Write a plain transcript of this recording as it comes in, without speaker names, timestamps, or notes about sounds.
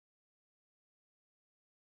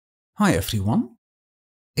Hi everyone!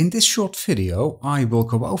 In this short video I will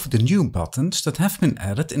go over the new buttons that have been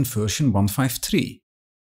added in version 1.5.3.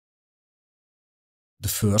 The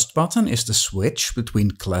first button is the switch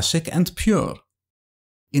between Classic and Pure.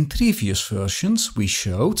 In previous versions we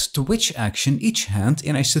showed to which action each hand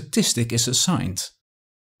in a statistic is assigned.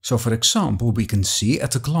 So for example we can see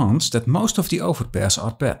at a glance that most of the overpairs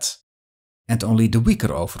are bet, and only the weaker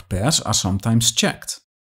overpairs are sometimes checked.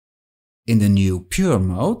 In the new Pure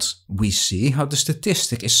mode, we see how the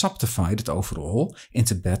statistic is subdivided overall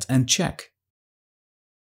into bet and check.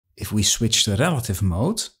 If we switch to Relative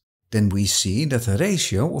mode, then we see that the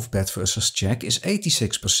ratio of bet versus check is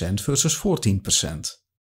 86% versus 14%.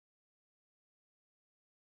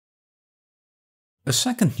 A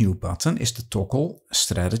second new button is the toggle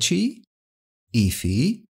Strategy,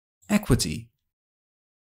 EV, Equity.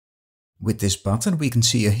 With this button we can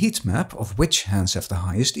see a heat map of which hands have the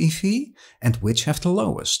highest EV and which have the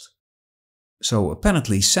lowest. So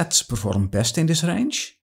apparently sets perform best in this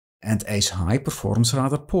range, and ace-high performs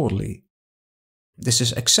rather poorly. This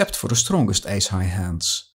is except for the strongest ace-high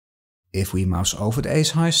hands. If we mouse over the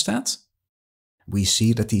ace-high stat, we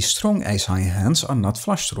see that these strong ace-high hands are not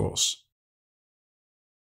flush draws.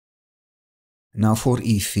 Now for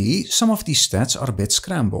EV, some of these stats are a bit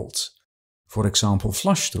scrambled. For example,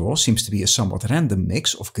 flush draw seems to be a somewhat random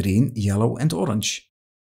mix of green, yellow and orange.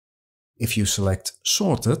 If you select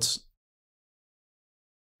Sorted,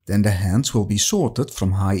 then the hands will be sorted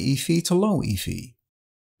from high EV to low EV.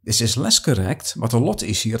 This is less correct, but a lot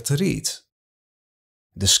easier to read.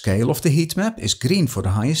 The scale of the heat map is green for the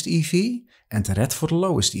highest EV and red for the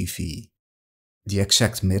lowest EV. The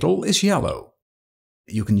exact middle is yellow.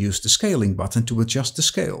 You can use the scaling button to adjust the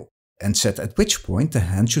scale and set at which point the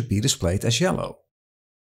hand should be displayed as yellow.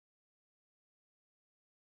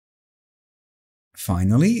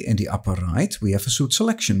 Finally, in the upper right we have a suit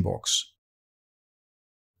selection box.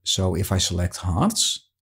 So if I select hearts,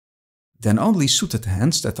 then only suited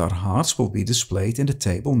hands that are hearts will be displayed in the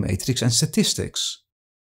table matrix and statistics.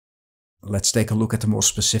 Let's take a look at a more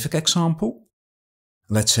specific example.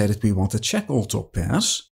 Let's say that we want to check all top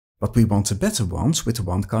pairs, but we want the better ones with the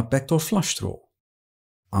one card backdoor flush draw.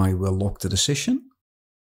 I will lock the decision,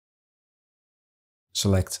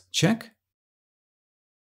 select Check,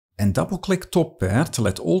 and double-click top pair to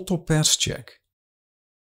let all top pairs check.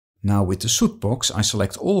 Now with the suit box I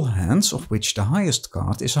select all hands of which the highest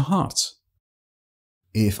card is a heart.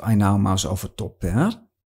 If I now mouse over top pair,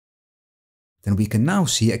 then we can now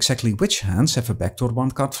see exactly which hands have a backdoor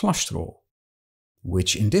one card flush draw,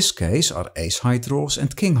 which in this case are ace-high draws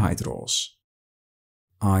and king-high draws.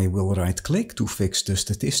 I will right-click to fix the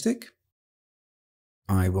statistic.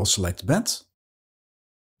 I will select Bet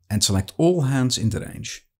and select all hands in the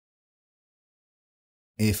range.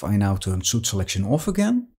 If I now turn suit selection off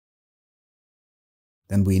again,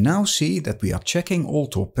 then we now see that we are checking all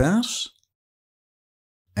top pairs,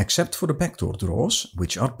 except for the backdoor draws,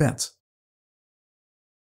 which are bet.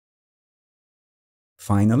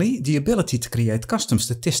 Finally, the ability to create custom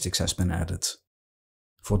statistics has been added.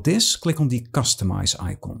 For this, click on the Customize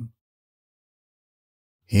icon.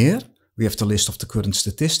 Here we have the list of the current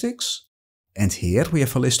statistics, and here we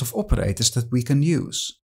have a list of operators that we can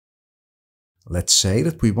use. Let's say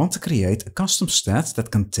that we want to create a custom stat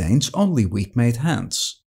that contains only weak-made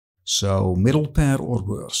hands, so middle pair or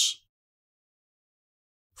worse.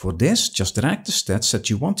 For this, just drag the stats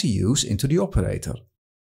that you want to use into the operator.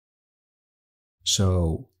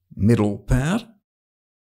 So middle pair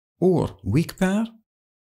or weak pair.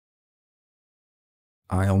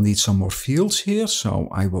 I'll need some more fields here, so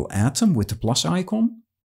I will add them with the plus icon.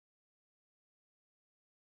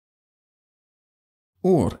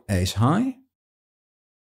 Or ace-high.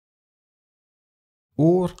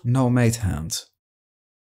 Or no-mate hand.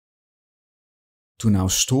 To now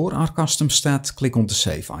store our custom stat, click on the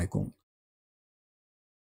save icon.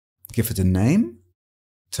 Give it a name,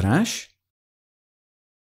 trash,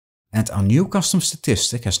 and our new custom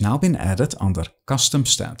statistic has now been added under Custom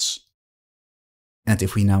Stats. And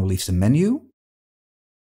if we now leave the menu,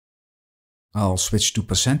 I'll switch to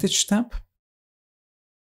Percentage tab.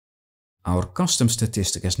 Our custom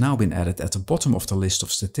statistic has now been added at the bottom of the list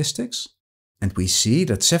of statistics, and we see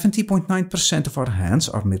that 70.9% of our hands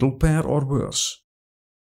are middle pair or worse.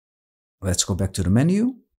 Let's go back to the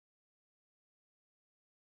menu.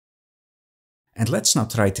 And let's now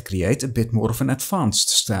try to create a bit more of an advanced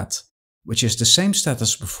stat, which is the same stat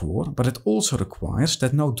as before, but it also requires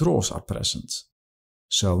that no draws are present.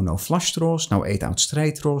 So no flush draws, no 8-out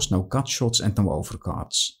straight draws, no gut shots and no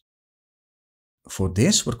overcards. For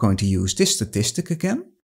this we're going to use this statistic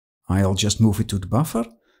again. I'll just move it to the buffer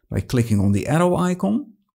by clicking on the arrow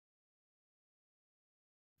icon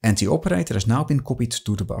and the operator has now been copied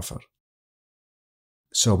to the buffer.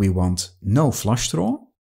 So we want no flush draw.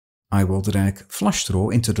 I will drag flush draw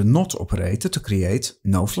into the not operator to create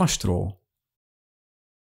no flush draw.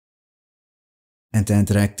 And then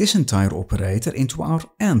drag this entire operator into our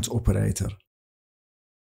AND operator.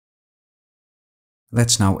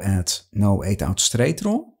 Let's now add no 8 out straight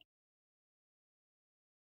draw.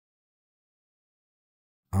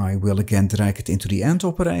 I will again drag it into the AND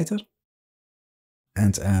operator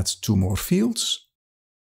and add 2 more fields.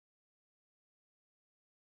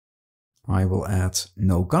 I will add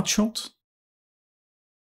no gutshot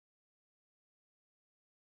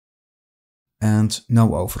and no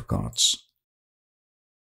overcards.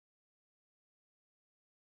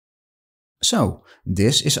 So,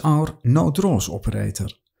 this is our no draws operator.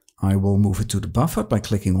 I will move it to the buffer by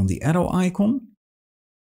clicking on the arrow icon.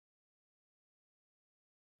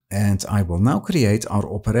 And I will now create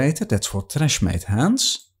our operator that's for trash-made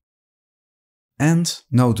hands and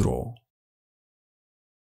no draw.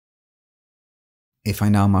 If I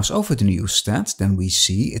now mouse over the new stat, then we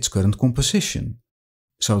see its current composition.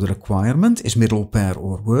 So the requirement is middle pair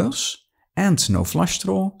or worse, and no flush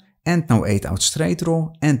draw, and no 8 out straight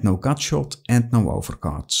draw, and no gutshot, and no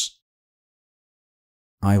overcards.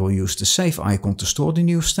 I will use the save icon to store the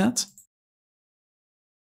new stat.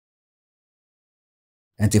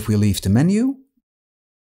 And if we leave the menu,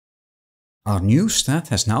 our new stat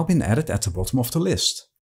has now been added at the bottom of the list.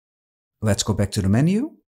 Let's go back to the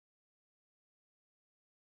menu.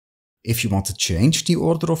 If you want to change the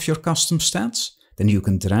order of your custom stats, then you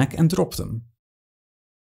can drag and drop them.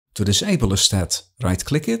 To disable a stat,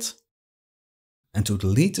 right-click it. And to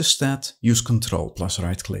delete a stat, use Ctrl plus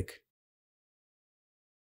right-click.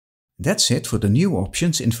 That's it for the new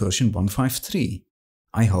options in version 1.5.3.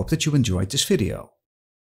 I hope that you enjoyed this video.